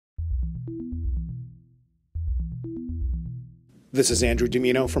This is Andrew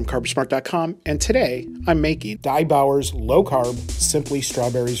Domino from CarbSmart.com, and today I'm making Di Bauer's Low-Carb Simply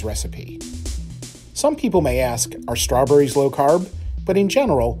Strawberries recipe. Some people may ask, are strawberries low-carb? But in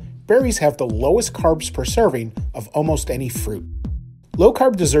general, berries have the lowest carbs per serving of almost any fruit.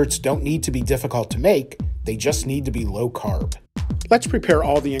 Low-carb desserts don't need to be difficult to make, they just need to be low-carb. Let's prepare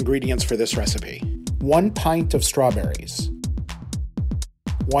all the ingredients for this recipe. 1 pint of strawberries.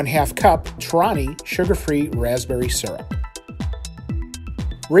 1/2 cup Torani sugar-free raspberry syrup.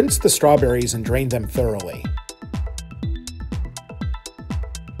 Rinse the strawberries and drain them thoroughly.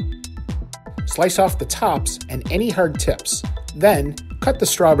 Slice off the tops and any hard tips, then cut the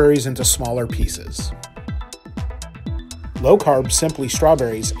strawberries into smaller pieces. Low-Carb Simply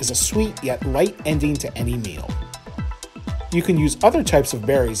Strawberries is a sweet yet light ending to any meal. You can use other types of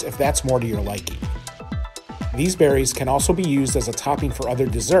berries if that's more to your liking. These berries can also be used as a topping for other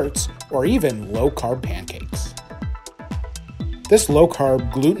desserts or even low-carb pancakes. This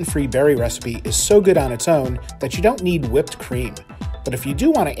low-carb, gluten-free berry recipe is so good on its own that you don't need whipped cream. But if you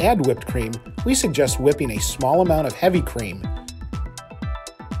do want to add whipped cream, we suggest whipping a small amount of heavy cream.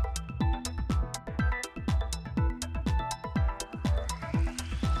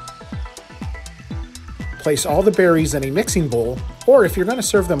 Place all the berries in a mixing bowl, or if you're going to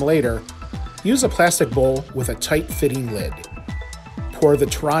serve them later, use a plastic bowl with a tight-fitting lid. Pour the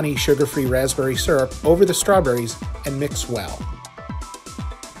Torani sugar-free raspberry syrup over the strawberries and mix well.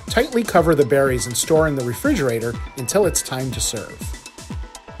 Tightly cover the berries and store in the refrigerator until it's time to serve.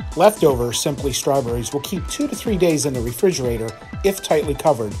 Leftover Simply Strawberries will keep 2 to 3 days in the refrigerator if tightly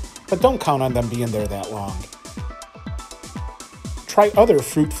covered, but don't count on them being there that long. Try other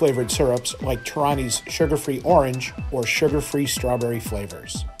fruit-flavored syrups like Torani's sugar-free orange or sugar-free strawberry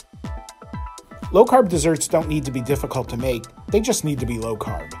flavors. Low-carb desserts don't need to be difficult to make, they just need to be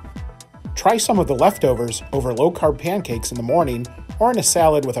low-carb. Try some of the leftovers over low-carb pancakes in the morning or in a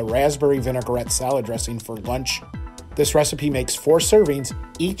salad with a raspberry vinaigrette salad dressing for lunch. This recipe makes 4 servings,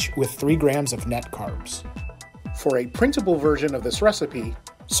 each with 3 grams of net carbs. For a printable version of this recipe,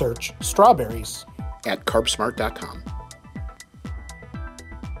 search strawberries at CarbSmart.com.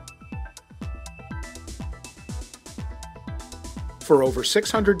 For over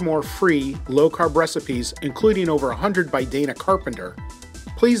 600 more free low-carb recipes, including over 100 by Dana Carpenter,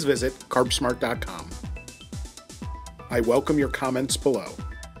 please visit CarbSmart.com. I welcome your comments below.